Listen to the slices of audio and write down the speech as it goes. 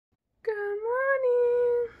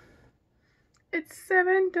It's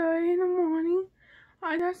 7:30 in the morning.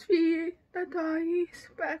 I just feed the doggies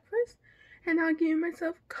breakfast and I'll give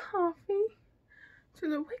myself coffee to wake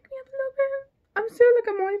me up a little bit. I'm still like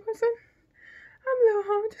a morning person. I'm a little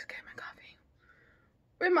hungry. Just get my coffee.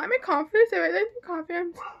 Remind me coffee. If I like coffee,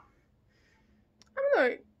 I'm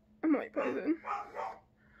like a morning person.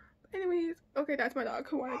 Anyways, okay, that's my dog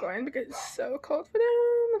who wanna go in because it's so cold for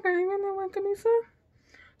them. Okay, I'm gonna wake me so.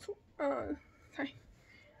 Sorry.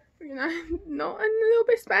 You know, not a little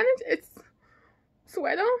bit Spanish. It's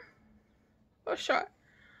sweater or short.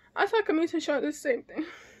 I thought camisa and short is the same thing.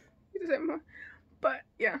 It's the same one. But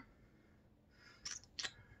yeah.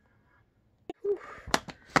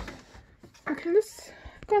 Okay, let's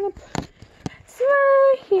gonna put this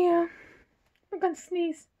right here. I'm gonna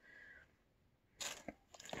sneeze.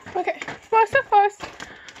 Okay, first and first,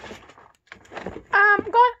 I'm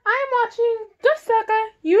watching the soccer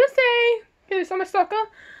USA. It's so much soccer,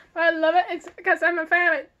 but I love it. It's because I'm a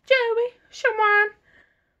fan of Joey, Shawan,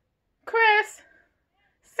 Chris,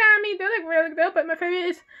 Sammy. They're like really good, but my favorite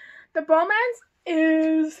is the bromance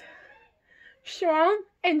is Shawan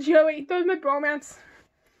and Joey. Those are my bromance.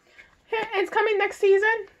 It's coming next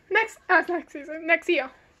season. Next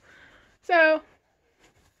year. So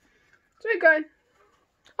it's really good.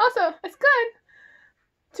 Also, it's good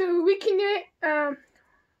to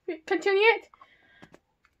continue it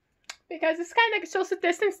because it's kind of like a social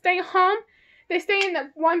distance, staying home. They stay in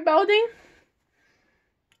the one building.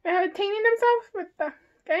 They're entertaining themselves with the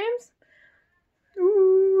games.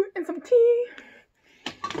 Ooh, and some tea.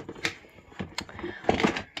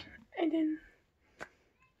 And then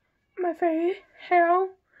my favorite hair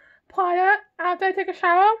product after I take a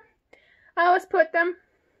shower, I always put them.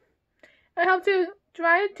 It helps to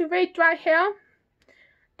very dry hair.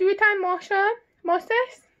 3-time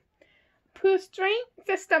moisturize, improve strength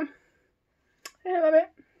system. I love it.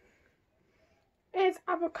 It's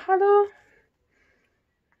avocado.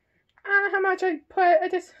 I don't know how much I put. I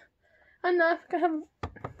just enough to have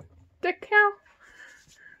thick hair.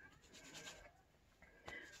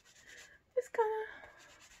 It's gonna.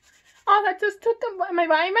 Oh, I just took my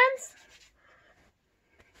vitamins.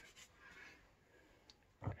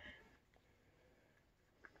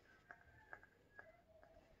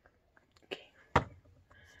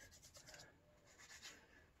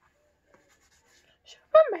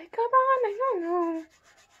 Put makeup on? I don't know.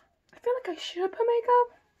 I feel like I should put makeup.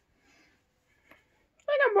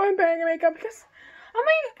 Like I'm wearing bag makeup because I'm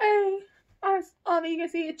like as you can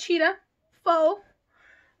see, a cheetah faux.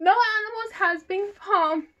 No animals has been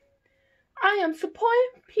harmed. I am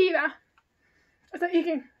supporting PETA. As I'm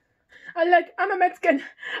eating. I'm a Mexican.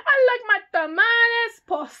 I like my tamales,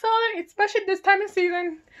 pozole, especially this time of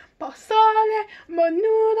season. Pozole,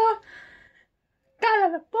 menudo, cara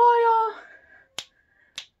de pollo.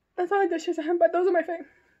 That's all the dishes I have, but those are my favorite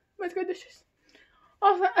Mexican dishes.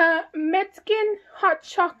 Also, Mexican hot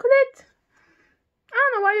chocolate. I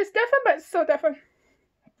don't know why it's different, but it's so different.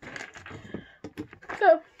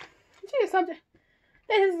 So, see something.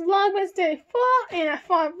 This is Vlogmas Day 4 and a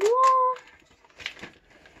fun vlog.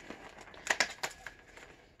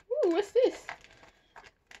 Ooh, what's this?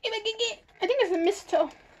 If I can get, I think it's a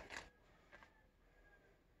mistletoe.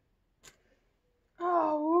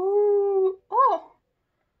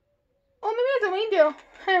 Oh, maybe it's a reindeer.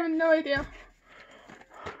 I have no idea.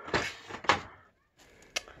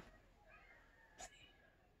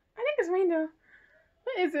 I think it's reindeer.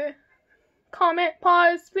 What is it? Comment,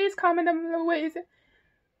 pause, please comment down below. What is it?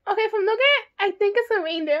 Okay, from looking at it, I think it's a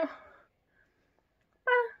reindeer.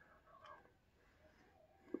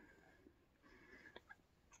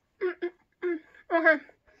 Okay.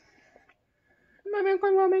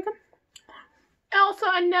 Makeup. Also,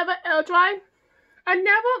 I never air dry.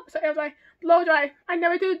 Blow dry. I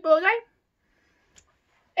never do blow dry.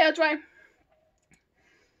 Air dry.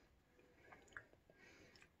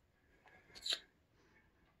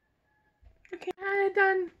 Okay, I'm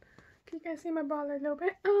done. Can you guys see my ball a little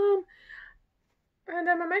bit? I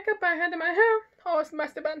done my makeup, I had my hair. I was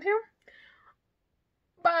messed up on here.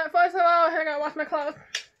 But first of all, I gotta wash my clothes.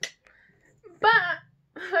 But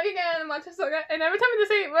again, watch it so good. And every time I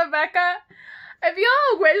just say Rebecca, if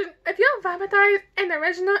y'all vampire an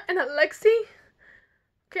original and a Lexi,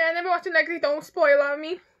 okay, I never watched Lexi, don't spoil on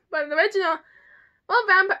me. But the original, the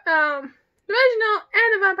original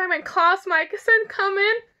and the Vampire Man Klaus Michelson come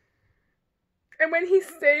in, and when he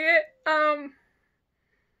say it,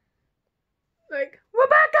 like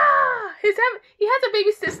Rebecca, he has a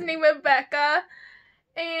baby sister named Rebecca,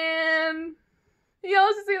 and he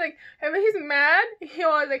also say like, and when he's mad, he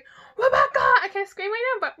always like Rebecca. I can't scream right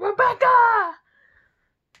now, but Rebecca.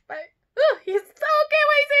 But he's so okay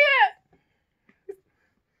when he say it.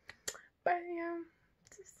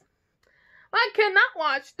 cannot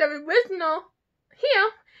watch the original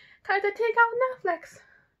here because I take out Netflix.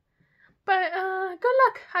 But good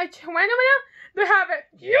luck. I went over there. They have it.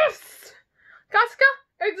 Yes. Casca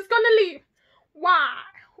is just gonna leave. Why?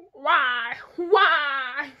 Why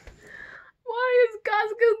is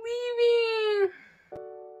Casca leaving?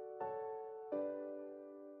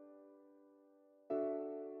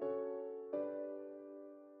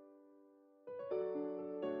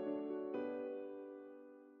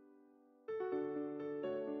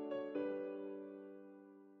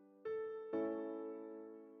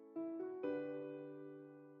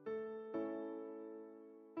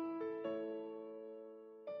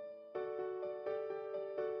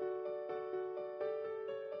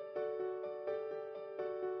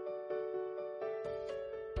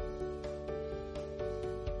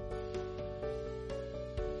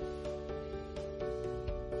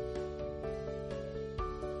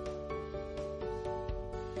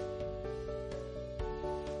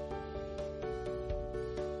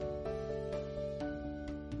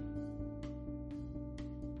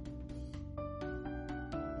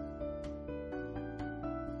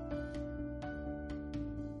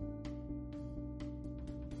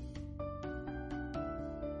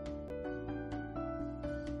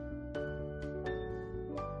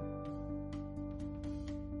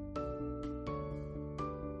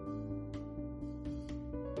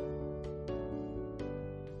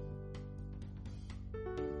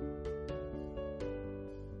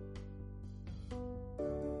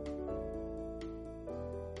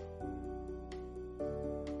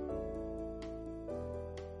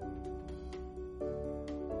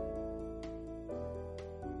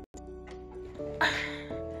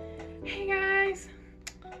 Hey guys,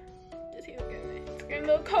 just here again. It's getting a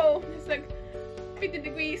little cold. It's like 50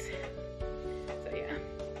 degrees. So yeah.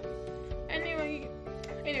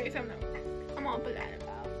 Anyways, I'm all polite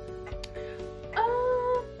about. I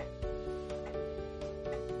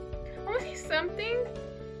want to say something,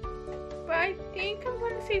 but I think I'm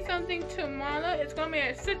gonna say something tomorrow. It's gonna be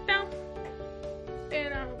a sit down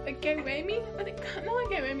and a get ready me. I think not a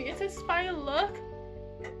get ready me. It's a inspired look.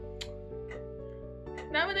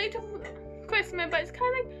 Not related to Christmas, but it's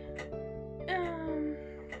kind of like,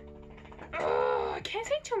 I can't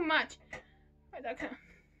say too much.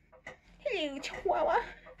 Hello, Chihuahua.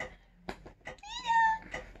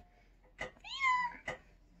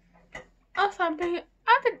 Also,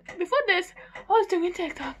 before this, I was doing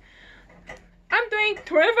TikTok. I'm doing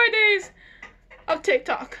 25 days of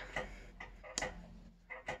TikTok.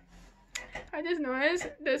 I just noticed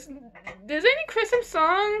there's any Christmas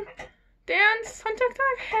song dance on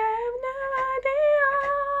TikTok? I have no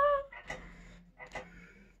idea.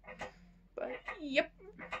 But yep.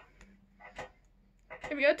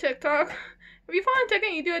 If you're TikTok, if you follow TikTok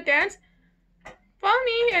and you do a dance, follow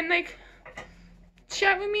me and like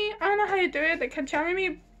chat with me. I don't know how you do it. Like chat with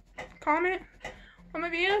me, comment on my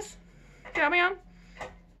videos. Tell me on.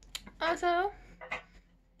 Also,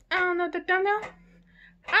 I don't know the thumbnail.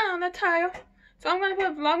 I don't know the title. So I'm gonna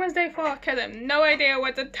put Vlogmas Day 4 because I have no idea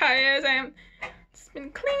what the title is. I am just been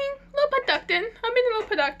cleaning, a little productive. I've been a little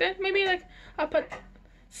productive. Maybe like I'll put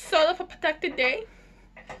sort of a productive day.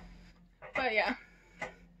 But yeah,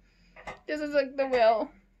 this is like the real.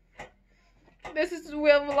 This is the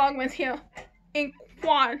real Vlogmas here in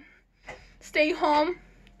quad. Stay home,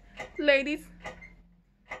 ladies.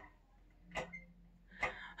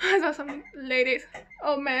 I saw something, ladies.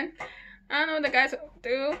 Oh man, I don't know what the guys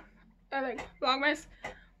do. I like Vlogmas,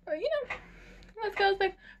 but you know, let's go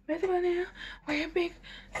like now, wear a big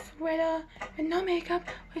sweater and no makeup,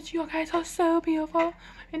 which you guys are so beautiful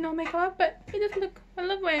and no makeup. But it doesn't look. I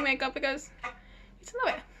love wearing makeup because it's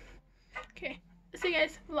love it. Okay, see you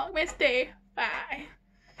guys Vlogmas Day. Bye.